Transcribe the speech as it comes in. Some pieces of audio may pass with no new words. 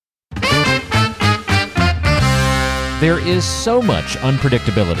There is so much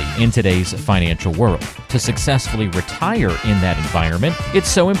unpredictability in today's financial world. To successfully retire in that environment,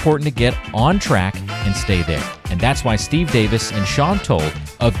 it's so important to get on track and stay there. And that's why Steve Davis and Sean Toll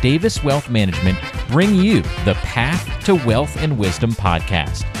of Davis Wealth Management bring you the Path to Wealth and Wisdom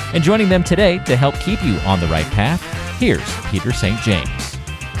podcast. And joining them today to help keep you on the right path, here's Peter St. James.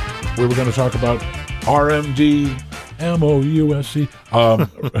 We were going to talk about RMD, MOUSC,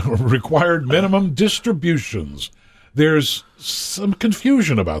 required minimum distributions. There's some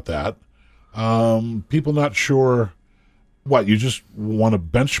confusion about that. People not sure, you just want a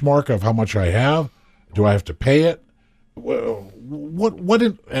benchmark of how much I have? Do I have to pay it? And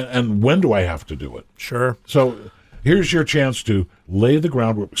when do I have to do it? Sure. So here's your chance to lay the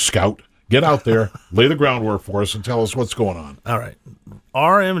groundwork. Scout, get out there, lay the groundwork for us and tell us what's going on. All right.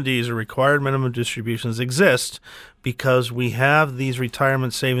 RMDs, or required minimum distributions, exist because we have these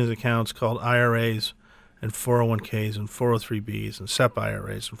retirement savings accounts called IRAs and 401ks and 403bs and SEP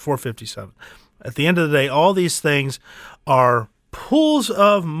IRAs and 457. At the end of the day, all these things are pools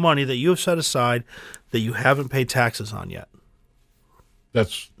of money that you have set aside that you haven't paid taxes on yet.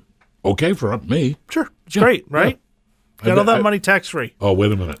 That's okay for me. Sure. It's great, right? Yeah. Got all that money tax-free. Oh,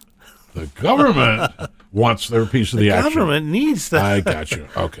 wait a minute. The government wants their piece of the action. The government needs that. I got you.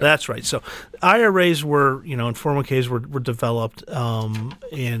 Okay. That's right. So IRAs were, and 401ks were developed,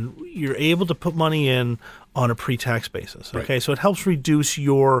 and you're able to put money in on a pre-tax basis. Okay, Right. so it helps reduce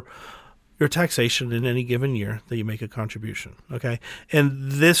your taxation in any given year that you make a contribution. Okay,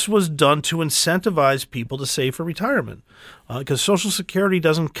 and this was done to incentivize people to save for retirement, because Social Security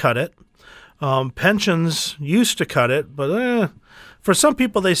doesn't cut it. Pensions used to cut it, but for some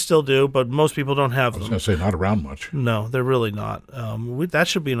people they still do, but most people don't have them. I was going to say, not around much. No, they're really not. That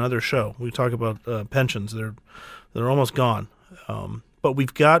should be another show. We talk about pensions. They're almost gone. But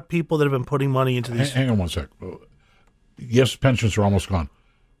we've got people that have been putting money into these. Hang on one sec. Yes, pensions are almost gone.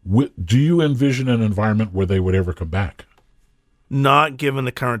 Do you envision an environment where they would ever come back? Not given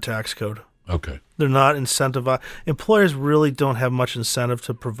the current tax code. Okay. They're not incentivized. Employers really don't have much incentive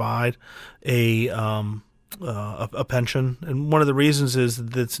to provide a pension, and one of the reasons is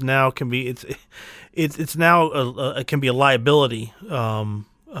that it can be a liability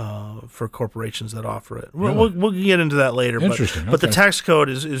for corporations that offer it. Really? We'll get into that later. Interesting. But the Okay. tax code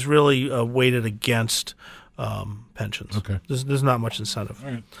is really weighted against pensions. Okay. There's not much incentive.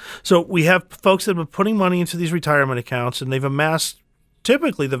 All right. So we have folks that have been putting money into these retirement accounts, and they've amassed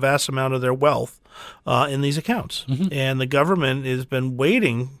typically the vast amount of their wealth in these accounts. Mm-hmm. And the government has been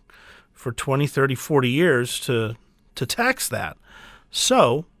waiting for 20, 30, 40 years to tax that.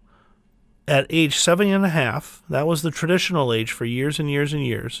 So at age 70 and a half, that was the traditional age for years and years and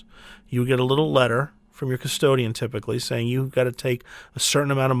years, you would get a little letter from your custodian typically saying you've got to take a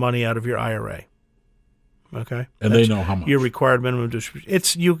certain amount of money out of your IRA. Okay, And they know how much. your required minimum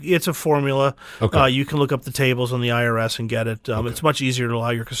distribution. It's a formula. Okay. You can look up the tables on the IRS and get it. It's much easier to allow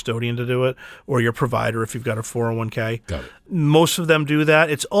your custodian to do it, or your provider if you've got a 401k. Got it. Most of them do that.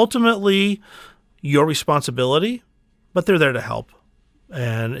 It's ultimately your responsibility, but they're there to help,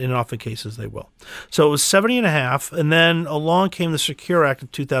 and in often cases they will. So it was 70 and a half, and then along came the Secure Act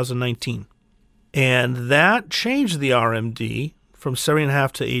of 2019, and that changed the RMD from 70 and a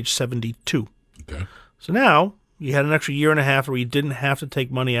half to age 72. Okay. So now you had an extra year and a half where you didn't have to take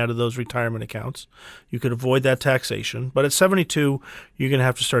money out of those retirement accounts. You could avoid that taxation. But at 72, you're going to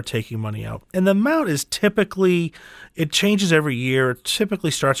have to start taking money out. And the amount is typically, it changes every year. It typically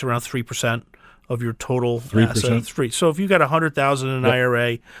starts around 3% of your total 3%? assets. So if you got $100,000 in an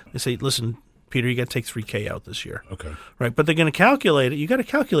IRA, they say, listen, Peter, you got to take $3K out this year. Okay. Right, but they're going to calculate it. You got to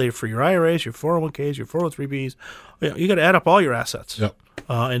calculate it for your IRAs, your 401ks, your 403bs. You got to add up all your assets. Yep.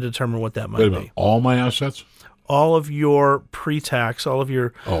 And determine what that might Wait a be. minute. All my assets? All of your pre-tax, all of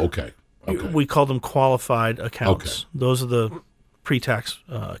your, Oh, okay. Okay. we call them qualified accounts. Okay. Those are the pre-tax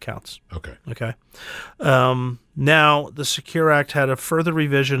accounts. Okay. Okay. Now, the Secure Act had a further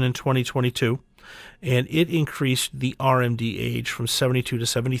revision in 2022, and it increased the RMD age from 72 to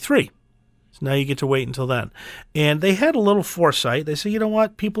 73. So now you get to wait until then. And they had a little foresight. They say, you know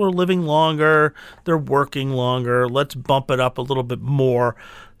what? People are living longer. They're working longer. Let's bump it up a little bit more.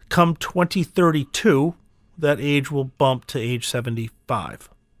 Come 2032, that age will bump to age 75.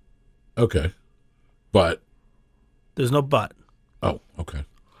 Okay. But, There's no but. oh, okay.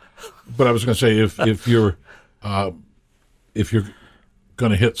 But I was going to say, if you're going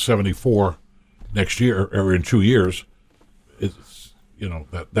to hit 74 next year or in 2 years, it's,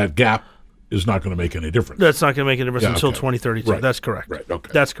 that gap is not going to make any difference. That's not going to make a difference Yeah, until okay. 2032. Right. That's correct. Right,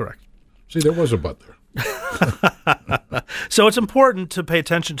 okay. That's correct. See, there was a but there. So it's important to pay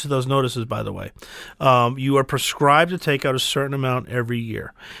attention to those notices, by the way. You are prescribed to take out a certain amount every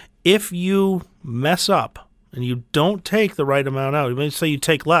year. If you mess up and you don't take the right amount out, you may say you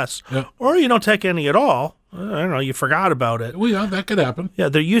take less, or you don't take any at all, I don't know, you forgot about it. Well, yeah, that could happen. Yeah,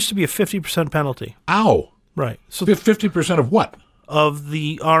 there used to be a 50% penalty. Ow. Right. So 50% of what? Of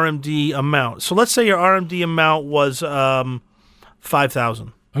the RMD amount. So let's say your RMD amount was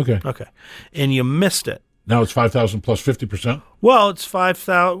 $5,000. Okay. Okay. And you missed it. Now it's 5,000 plus 50%? Well, it's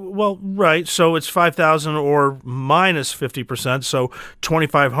 5,000. Well, right. So it's 5,000 or minus 50%. So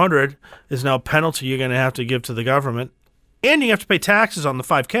 2,500 is now a penalty you're going to have to give to the government, and you have to pay taxes on the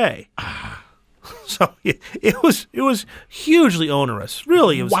 5K. So it was hugely onerous.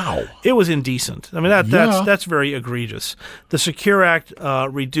 Really, it was. Wow. It was indecent. I mean that's very egregious. The Secure Act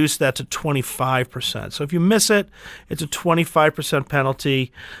reduced that to 25%. So if you miss it, it's a 25%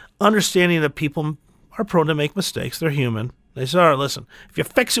 penalty. Understanding that people are prone to make mistakes. They're human. They say, all right, listen, if you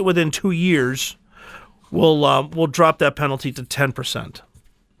fix it within 2 years, we'll drop that penalty to 10%.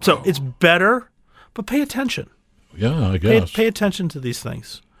 So it's better, but pay attention. Yeah, I guess. Pay attention to these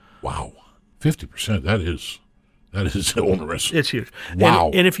things. Wow. 50%, that is onerous. It's huge. Wow.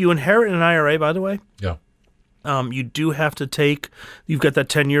 And if you inherit an IRA, by the way, Yeah. you do have to you've got that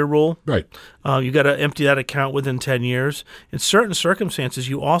 10-year rule. Right. You got to empty that account within 10 years. In certain circumstances,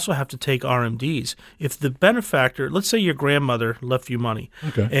 you also have to take RMDs. If the benefactor, let's say your grandmother left you money,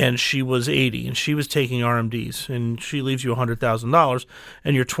 and she was 80, and she was taking RMDs, and she leaves you $100,000,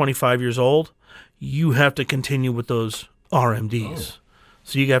 and you're 25 years old, you have to continue with those RMDs.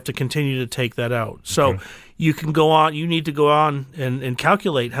 So you have to continue to take that out. So you can go on. You need to go on and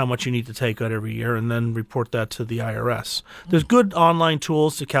calculate how much you need to take out every year, and then report that to the IRS. There's good online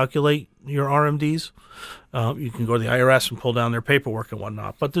tools to calculate your RMDs. You can go to the IRS and pull down their paperwork and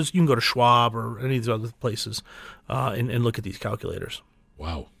whatnot. But you can go to Schwab or any of these other places and look at these calculators.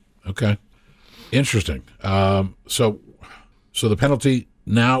 Wow. Okay. Interesting. So the penalty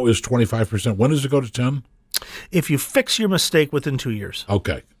now is 25%. When does it go to 10? If you fix your mistake within 2 years.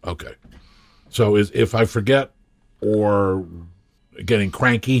 Okay. So if I forget or getting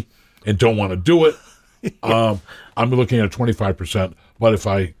cranky and don't want to do it, I'm looking at 25%. But if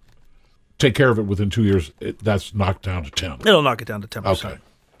I take care of it within 2 years, that's knocked down to 10. It'll knock it down to 10%. Okay.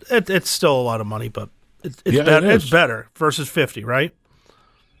 It's still a lot of money, but it's Yeah, better. it is. It's better versus 50, right?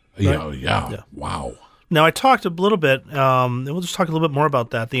 Yeah. Wow. Now, I talked a little bit, and we'll just talk a little bit more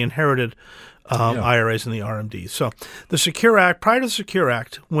about that, the inherited IRAs and the RMDs. So the Secure Act, prior to the Secure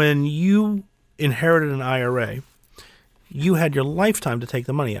Act, when you inherited an IRA, you had your lifetime to take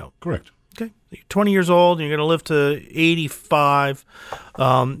the money out. Correct. Okay, you're 20 years old, and you're going to live to 85.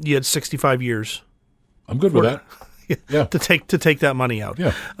 You had 65 years. I'm good with that. Yeah. to take that money out.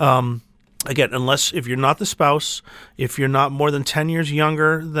 Yeah. Again, if you're not the spouse, if you're not more than 10 years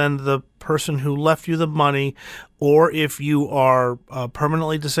younger than the person who left you the money, or if you are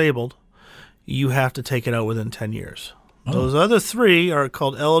permanently disabled, you have to take it out within 10 years. Those other three are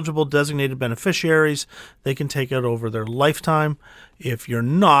called eligible designated beneficiaries. They can take it over their lifetime. If you're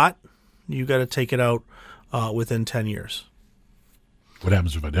not, you got to take it out within 10 years. What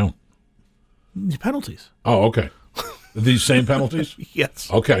happens if I don't? The penalties. Oh, okay. These same penalties? Yes.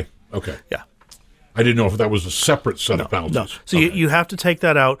 Okay. Yeah. I didn't know if that was a separate set of penalties. No. So you have to take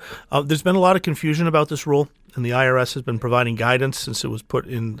that out. There's been a lot of confusion about this rule, and the IRS has been providing guidance since it was put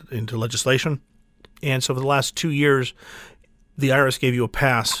into legislation. And so for the last 2 years, the IRS gave you a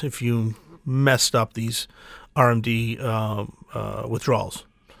pass if you messed up these RMD withdrawals.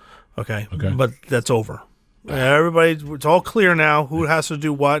 Okay. But that's over. It's all clear now who has to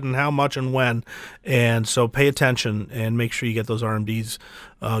do what and how much and when. And so pay attention and make sure you get those RMDs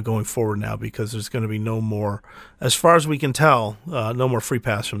going forward now, because there's going to be no more, as far as we can tell, no more free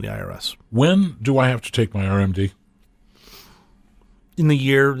pass from the IRS. When do I have to take my RMD? In the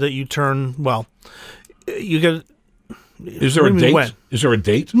year that you turn, you get. Is there a date? When? Is there a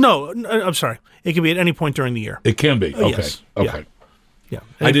date? No, I'm sorry. It can be at any point during the year. It can be. Okay. Yes. Okay. Yeah.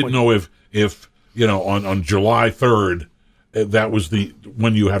 I didn't know if on July 3rd, that was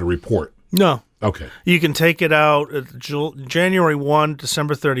when you had to report. No. Okay. You can take it out at January 1,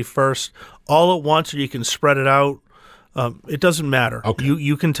 December 31st, all at once, or you can spread it out. It doesn't matter. Okay.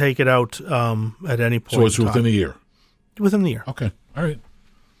 You can take it out at any point. So it's within a year? Within the year. Okay. All right.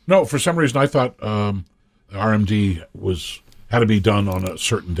 No, for some reason I thought the RMD had to be done on a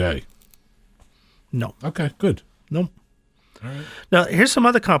certain day. No. Okay, good. No. All right. Now, here's some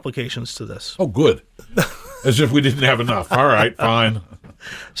other complications to this. Oh, good. As if we didn't have enough. All right, fine.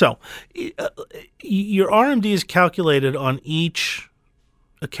 So, your RMD is calculated on each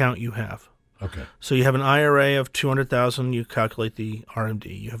account you have. Okay. So you have an IRA of $200,000, you calculate the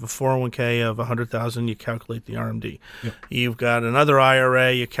RMD. You have a 401k of $100,000, you calculate the RMD. Yep. You've got another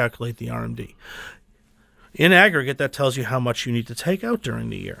IRA, you calculate the RMD. In aggregate, that tells you how much you need to take out during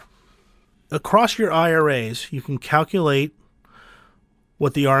the year. Across your IRAs, you can calculate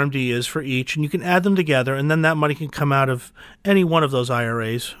what the RMD is for each, and you can add them together, and then that money can come out of any one of those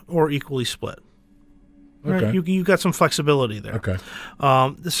IRAs or equally split. Okay. Right? You've got some flexibility there. Okay.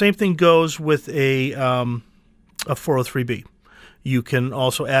 The same thing goes with a 403B. You can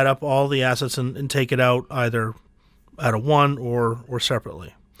also add up all the assets and take it out either out of one or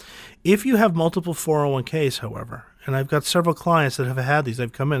separately. If you have multiple 401ks, however, and I've got several clients that have had these,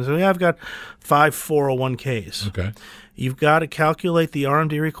 they've come in and say, yeah, I've got 5 401ks. Okay. You've got to calculate the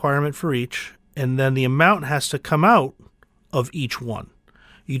RMD requirement for each, and then the amount has to come out of each one.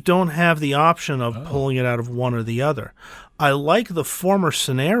 You don't have the option of pulling it out of one or the other. I like the former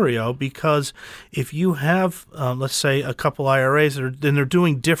scenario because if you have, let's say, a couple IRAs and they're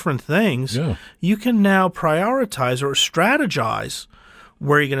doing different things, you can now prioritize or strategize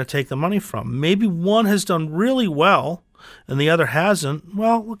where you're going to take the money from. Maybe one has done really well and the other hasn't.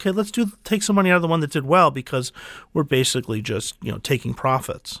 Well, okay, let's take some money out of the one that did well because we're basically just taking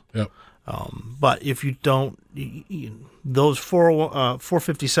profits. Yep. But if you don't, those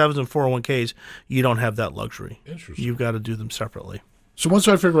 457s and 401ks, you don't have that luxury. Interesting. You've got to do them separately. So once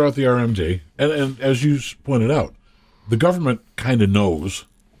I figure out the RMD, and as you pointed out, the government kind of knows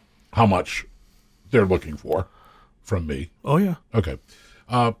how much they're looking for from me. Oh, yeah. Okay.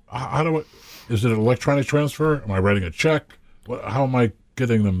 Is it an electronic transfer? Am I writing a check? How am I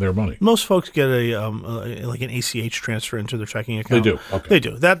getting them their money? Most folks get like an ACH transfer into their checking account. They do. Okay. They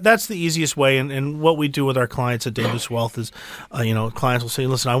do. That's the easiest way. And what we do with our clients at Davis Wealth is, clients will say,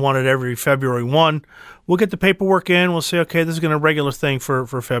 listen, I want it every February 1. We'll get the paperwork in. We'll say, okay, this is going to be a regular thing for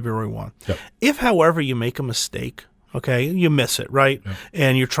February 1. Yep. If, however, you make a mistake, okay, you miss it, right? Yep.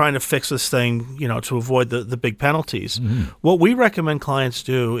 And you're trying to fix this thing, to avoid the big penalties. Mm-hmm. What we recommend clients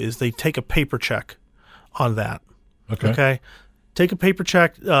do is they take a paper check on that. Okay? Take a paper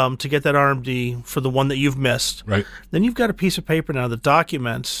check to get that RMD for the one that you've missed. Right. Then you've got a piece of paper now that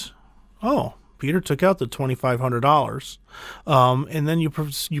documents, Peter took out the $2,500. And then you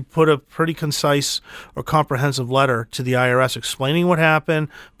put a pretty concise or comprehensive letter to the IRS explaining what happened,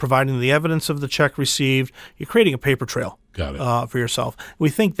 providing the evidence of the check received. You're creating a paper trail. Got it. For yourself. We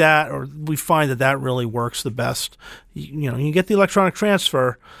think that, or we find that really works the best. You get the electronic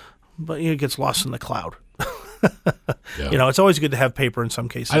transfer, but it gets lost in the cloud. Yeah. It's always good to have paper in some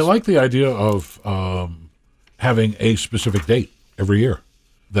cases. I like the idea of having a specific date every year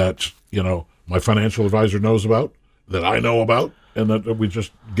that, my financial advisor knows about, that I know about, and that we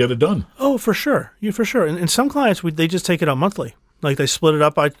just get it done. Oh, for sure. For sure. And some clients, they just take it out monthly. Like they split it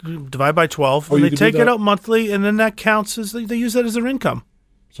up divide by 12, and they take it out monthly, and then that counts as, they use that as their income,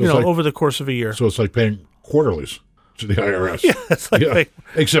 So over the course of a year. So it's like paying quarterlies to the IRS. Yeah, it's like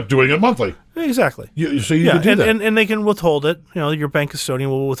except doing it monthly. Exactly. So you can do that. And they can withhold it. Your bank custodian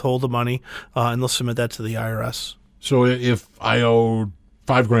will withhold the money, and they'll submit that to the IRS. So if I owe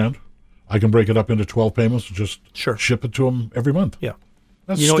 $5,000, I can break it up into 12 payments and just ship it to them every month. Yeah.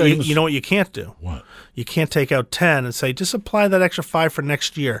 That's you know what you can't do? What? You can't take out 10 and say, just apply that extra 5 for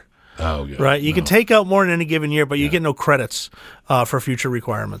next year. Oh, yeah. Right? You can take out more in any given year, but you get no credits for future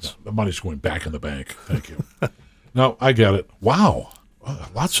requirements. The money's going back in the bank. Thank you. No, I get it. Wow.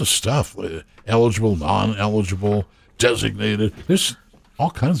 Lots of stuff. Eligible, non-eligible, designated. There's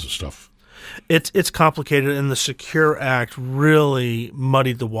all kinds of stuff. It's complicated, and the Secure Act really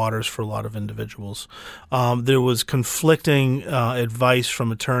muddied the waters for a lot of individuals. There was conflicting advice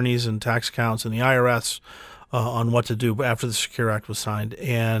from attorneys and tax accountants and the IRS on what to do after the Secure Act was signed,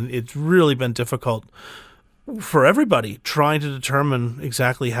 and it's really been difficult for everybody trying to determine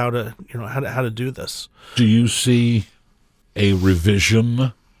exactly how to do this. Do you see a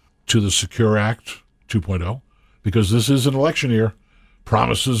revision to the Secure Act 2.0? Because this is an election year.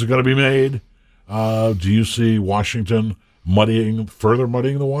 Promises are going to be made. Do you see Washington further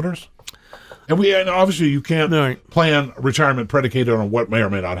muddying the waters? And obviously you can't plan retirement predicated on what may or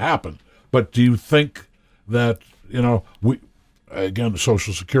may not happen. But do you think that,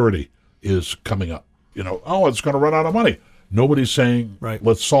 Social Security is coming up? It's going to run out of money. Nobody's saying,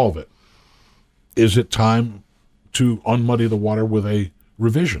 let's solve it. Is it time to unmuddy the water with a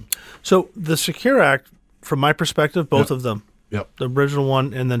revision? So the Secure Act, from my perspective, both of them, the original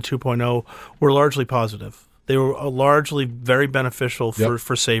one and then 2.0, were largely positive. They were largely very beneficial for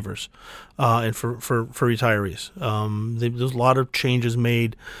savers and for retirees. There's a lot of changes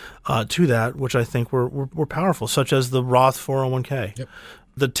made to that, which I think were powerful, such as the Roth 401k.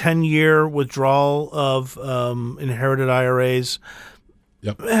 the 10-year withdrawal of inherited IRAs.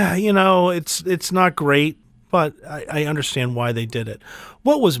 Yep. It's not great, but I understand why they did it.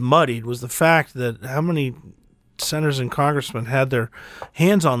 What was muddied was the fact that how many senators and congressmen had their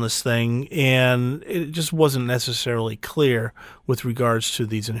hands on this thing, and it just wasn't necessarily clear with regards to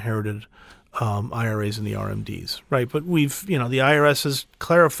these inherited IRAs and the RMDs, right? But the IRS has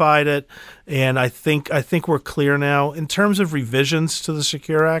clarified it, and I think we're clear now. In terms of revisions to the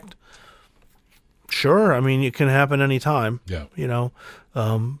Secure Act, sure. I mean, it can happen anytime. Yeah.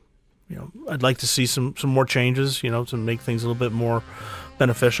 I'd like to see some more changes, to make things a little bit more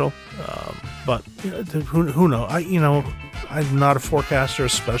beneficial. But who knows? I'm not a forecaster,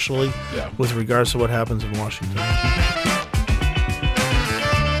 especially with regards to what happens in Washington.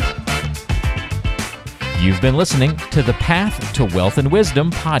 You've been listening to the Path to Wealth and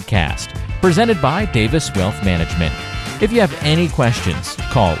Wisdom podcast, presented by Davis Wealth Management. If you have any questions,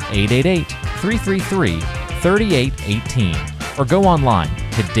 call 888-333-3818 or go online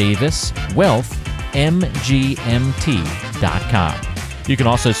to daviswealthmgmt.com. You can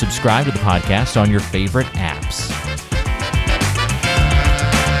also subscribe to the podcast on your favorite apps.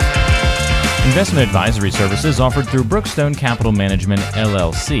 Investment advisory services offered through Brookstone Capital Management,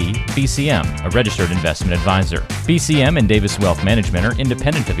 LLC, BCM, a registered investment advisor. BCM and Davis Wealth Management are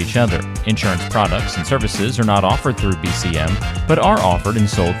independent of each other. Insurance products and services are not offered through BCM, but are offered and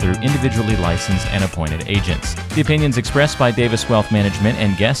sold through individually licensed and appointed agents. The opinions expressed by Davis Wealth Management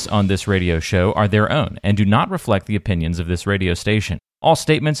and guests on this radio show are their own and do not reflect the opinions of this radio station. All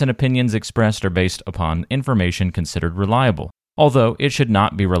statements and opinions expressed are based upon information considered reliable, although it should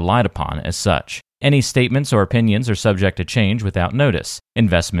not be relied upon as such. Any statements or opinions are subject to change without notice.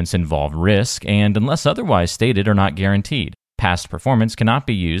 Investments involve risk and, unless otherwise stated, are not guaranteed. Past performance cannot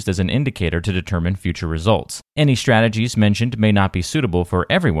be used as an indicator to determine future results. Any strategies mentioned may not be suitable for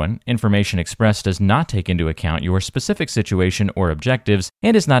everyone. Information expressed does not take into account your specific situation or objectives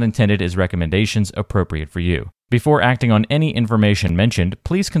and is not intended as recommendations appropriate for you. Before acting on any information mentioned,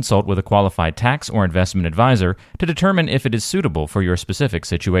 please consult with a qualified tax or investment advisor to determine if it is suitable for your specific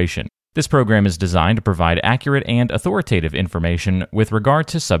situation. This program is designed to provide accurate and authoritative information with regard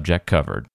to subject covered.